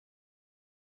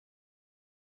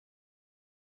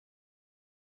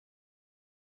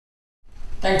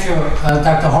Thank you,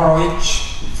 Dr.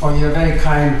 Horowitz, for your very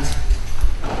kind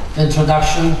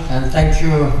introduction, and thank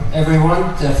you,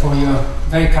 everyone, for your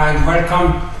very kind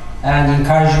welcome and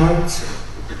encouragement.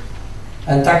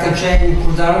 And Dr. Jane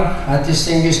Goodall,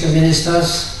 distinguished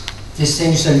ministers,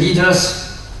 distinguished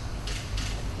leaders,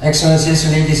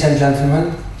 excellencies, ladies and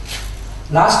gentlemen.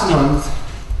 Last month,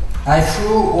 I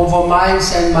flew over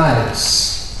miles and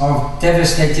miles of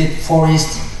devastated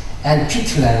forest and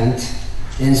peatland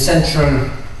in central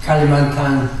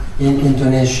Kalimantan in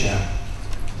Indonesia.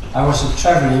 I was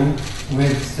traveling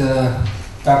with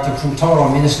Dr.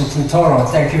 Kuntoro, Minister Kuntoro.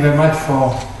 Thank you very much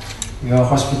for your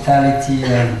hospitality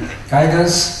and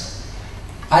guidance.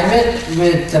 I met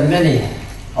with many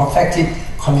affected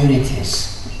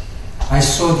communities. I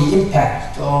saw the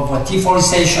impact of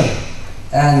deforestation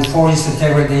and forest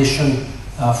degradation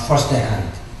firsthand.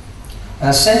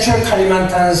 Central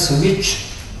Kalimantan's rich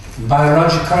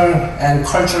biological and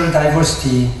cultural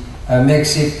diversity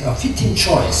makes it a fitting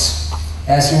choice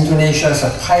as Indonesia's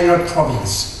pilot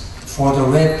province for the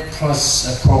REDD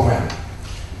Plus program.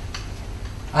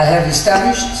 I have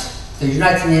established the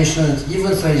United Nations,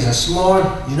 even though it is a small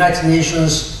United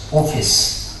Nations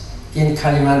office in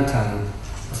Kalimantan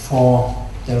for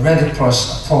the REDD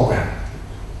Plus program.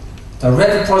 The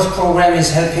REDD Plus program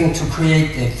is helping to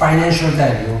create a financial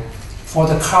value for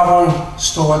the carbon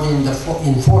stored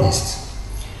in forests.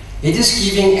 It is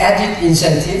giving added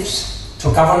incentives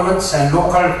to governments and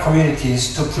local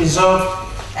communities to preserve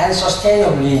and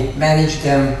sustainably manage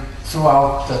them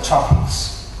throughout the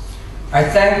tropics. I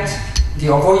thanked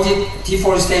the Avoided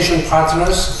Deforestation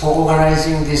Partners for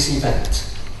organizing this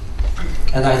event.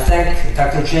 And I thank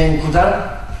Dr. Jane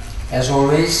Goodall, as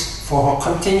always, for her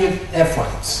continued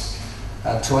efforts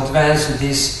to advance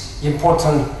this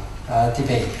important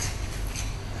debate.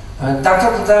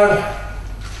 Dr. Goodall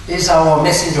is our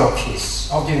messenger of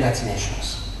peace of the United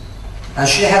Nations, and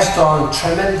she has done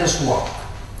tremendous work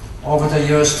over the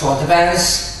years to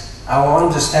advance our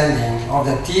understanding of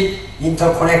the deep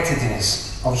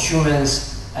interconnectedness of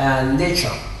humans and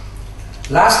nature.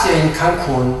 Last year in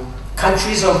Cancun,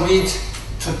 countries agreed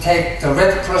to take the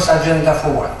REDD Plus agenda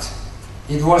forward.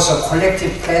 It was a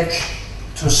collective pledge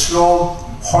to slow,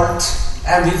 halt,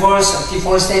 and reverse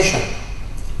deforestation.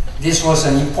 This was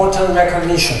an important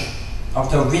recognition of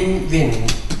the win-win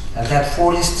that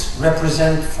forests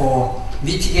represent for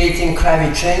mitigating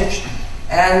climate change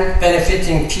and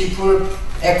benefiting people,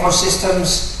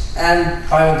 ecosystems, and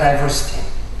biodiversity.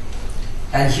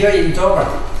 And here in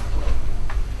Durban,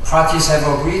 parties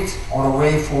have agreed on a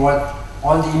way forward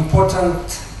on the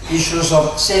important issues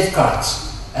of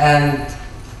safeguards and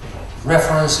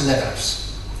reference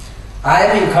levels. I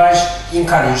am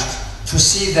encouraged to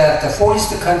see that the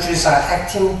forest countries are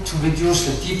acting to reduce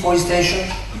the deforestation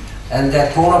and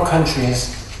that donor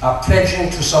countries are pledging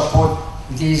to support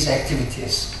these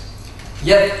activities.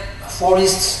 Yet,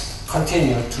 forests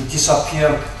continue to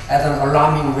disappear at an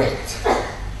alarming rate.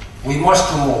 We must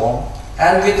do more,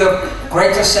 and with a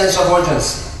greater sense of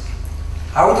urgency.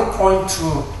 I would point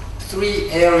to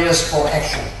 3 areas for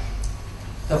action.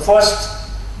 The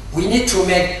first, we need to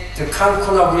make the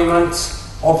Cancun Agreement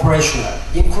operational,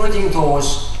 including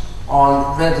those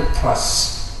on REDD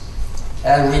Plus.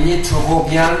 And we need to go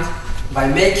beyond by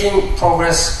making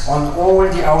progress on all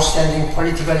the outstanding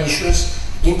political issues,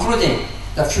 including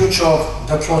the future of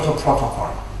the Kyoto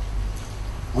Protocol.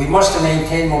 We must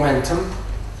maintain momentum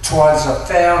towards a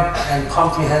fair and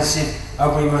comprehensive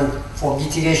agreement for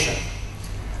mitigation.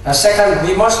 Second,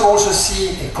 we must also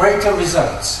see greater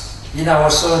results in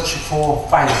our search for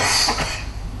finance.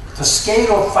 The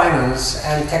scale of finance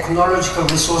and technological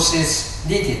resources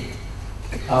needed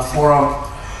for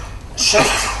a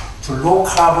shift to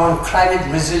low-carbon,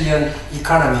 climate-resilient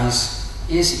economies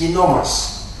is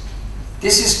enormous.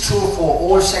 This is true for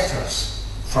all sectors,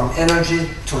 from energy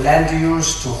to land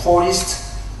use to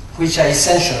forest, which are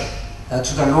essential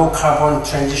to the low-carbon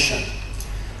transition.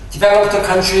 Developed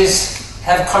countries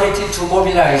have committed to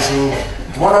mobilizing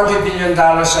 $100 billion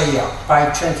a year by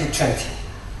 2020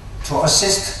 to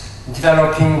assist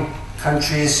developing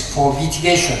countries for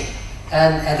mitigation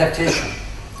and adaptation.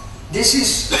 This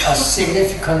is a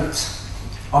significant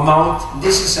amount.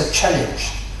 This is a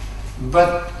challenge.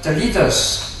 But the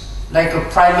leaders, like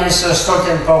Prime Minister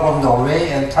Stoltenberg of Norway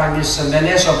and Prime Minister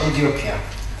Meles of Ethiopia,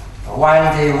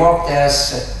 while they worked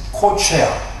as co-chair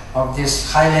of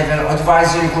this high-level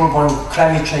advisory group on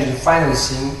climate change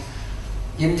financing,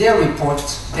 in their report,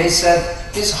 they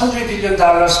said this $100 billion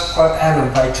per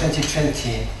annum by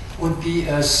 2020 would be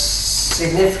a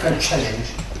significant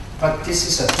challenge, but this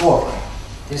is a doable,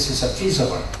 this is a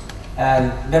feasible,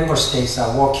 and member states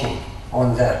are working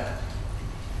on that.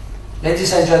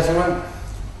 Ladies and gentlemen,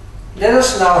 let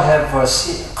us now have a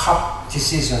COP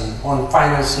decision on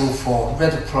financing for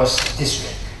REDD+ this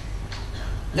week.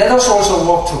 Let us also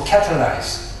work to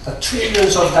capitalize the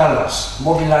trillions of dollars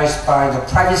mobilized by the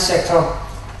private sector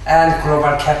and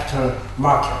global capital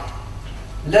market.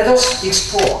 Let us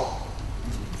explore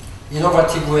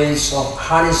innovative ways of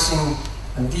harnessing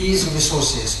these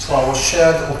resources to our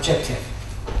shared objective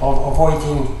of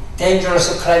avoiding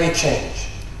dangerous climate change.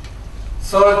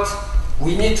 Third,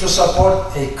 we need to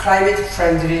support a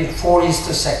climate-friendly forest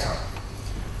sector.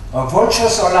 A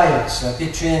virtuous alliance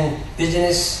between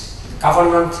business,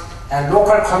 government, and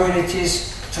local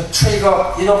communities to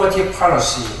trigger innovative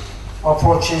policy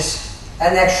approaches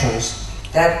and actions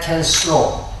that can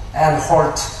slow and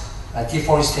halt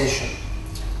deforestation.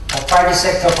 A private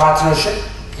sector partnership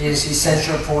is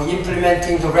essential for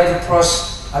implementing the REDD+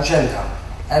 agenda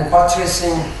and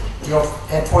buttressing the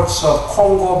efforts of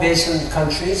Congo Basin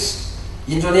countries,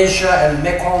 Indonesia and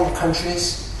Mekong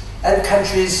countries, and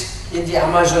countries in the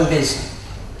Amazon Basin.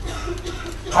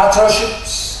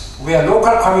 Partnerships where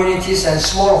local communities and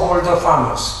smallholder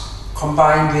farmers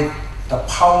combine with the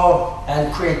power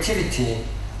and creativity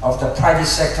of the private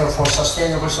sector for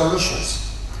sustainable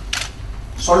solutions.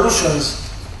 Solutions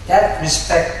that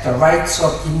respect the rights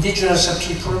of indigenous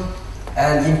people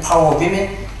and empower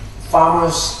women,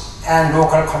 farmers, and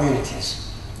local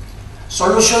communities.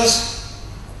 Solutions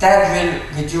that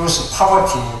will reduce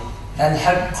poverty and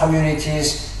help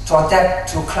communities to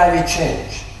adapt to climate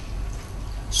change.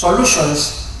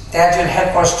 Solutions that will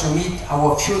help us to meet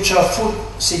our future food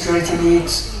security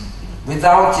needs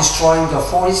without destroying the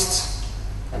forests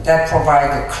that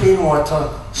provide clean water,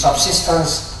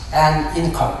 subsistence, and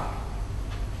income.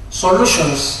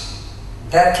 Solutions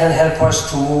that can help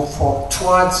us to move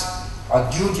towards a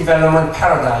new development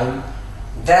paradigm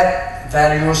that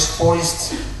values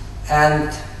forests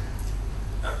and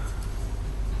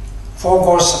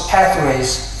forgoes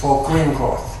pathways for green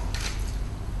growth.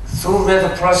 Through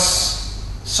REDD+,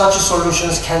 such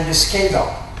solutions can be scaled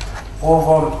up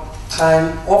over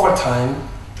time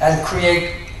and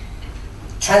create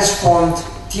transformed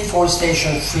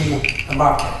deforestation-free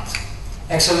market.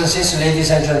 Excellencies, ladies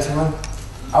and gentlemen,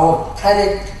 our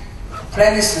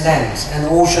planet's lands and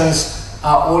oceans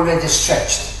are already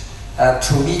stretched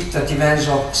to meet the demands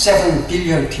of 7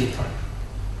 billion people.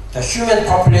 The human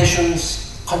populations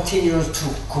continue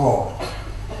to grow.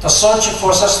 The search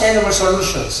for sustainable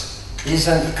solutions is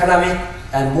an economic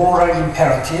and moral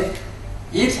imperative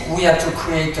if we are to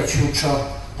create the future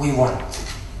we want.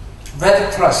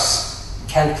 REDD+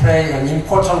 can play an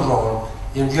important role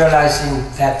in realizing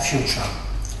that future.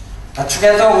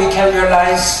 Together we can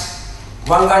realize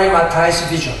Wangari Maathai's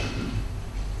vision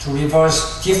to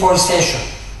reverse deforestation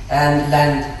and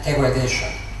land degradation.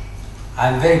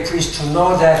 I'm very pleased to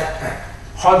know that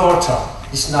her daughter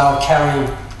is now carrying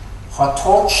her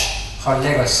torch, her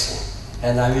legacy,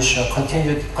 and I wish her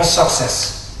continued good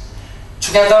success.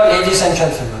 Together, ladies and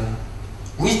gentlemen,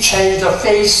 we change the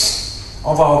face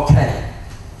of our planet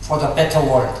for the better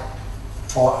world,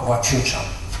 for our future.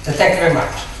 So thank you very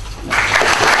much.